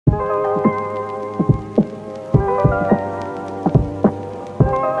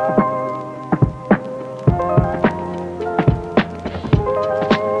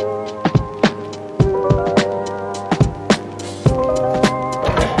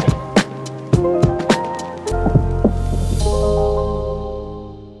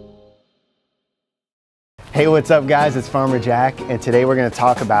Hey, what's up guys? It's Farmer Jack, and today we're gonna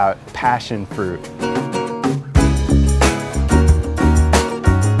talk about passion fruit.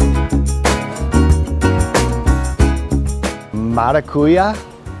 Maracuya,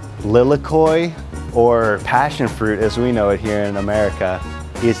 lilikoi, or passion fruit as we know it here in America,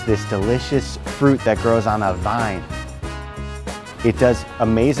 is this delicious fruit that grows on a vine. It does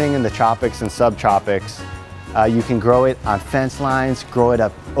amazing in the tropics and subtropics. You can grow it on fence lines, grow it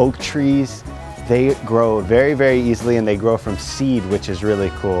up oak trees. They grow very, very easily, and they grow from seed, which is really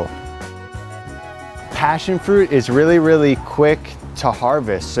cool. Passion fruit is really, really quick to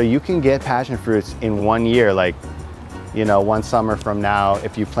harvest. So you can get passion fruits in 1 year, like, you know, one summer from now,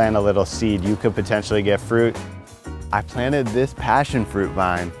 if you plant a little seed, you could potentially get fruit. I planted this passion fruit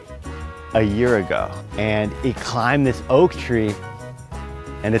vine a year ago, and it climbed this oak tree,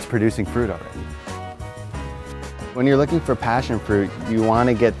 and it's producing fruit already. When you're looking for passion fruit, you want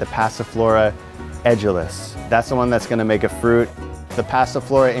to get the Passiflora edulis. That's the one that's going to make a fruit. The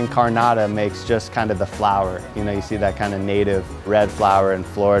Passiflora incarnata makes just kind of the flower. You know, you see that kind of native red flower in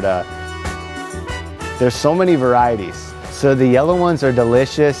Florida. There's so many varieties. So the yellow ones are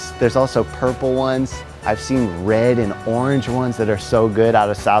delicious. There's also purple ones. I've seen red and orange ones that are so good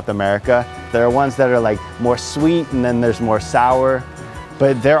out of South America. There are ones that are like more sweet, and then there's more sour.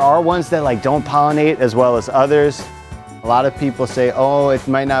 But there are ones that like don't pollinate as well as others. A lot of people say, oh, it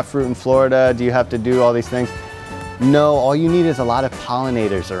might not fruit in Florida. Do you have to do all these things? No, all you need is a lot of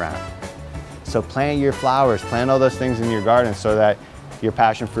pollinators around. So plant your flowers, plant all those things in your garden so that your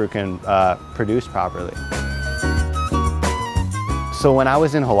passion fruit can produce properly. So when I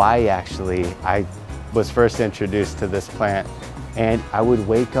was in Hawaii, actually, I was first introduced to this plant, and I would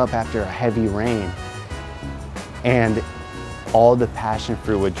wake up after a heavy rain, and all the passion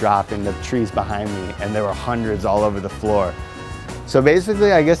fruit would drop in the trees behind me, and there were hundreds all over the floor. So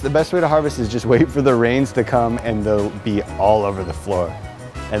basically, I guess the best way to harvest is just wait for the rains to come, and they'll be all over the floor.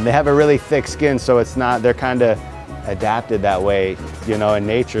 And they have a really thick skin, so it's not, they're kind of adapted that way, you know, in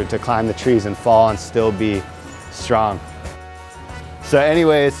nature, to climb the trees and fall and still be strong. So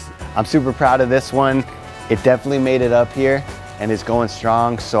anyways, I'm super proud of this one. It definitely made it up here and is going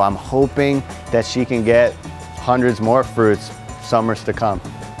strong. So I'm hoping that she can get hundreds more fruits summers to come.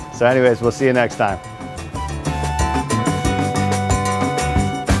 So anyways, we'll see you next time.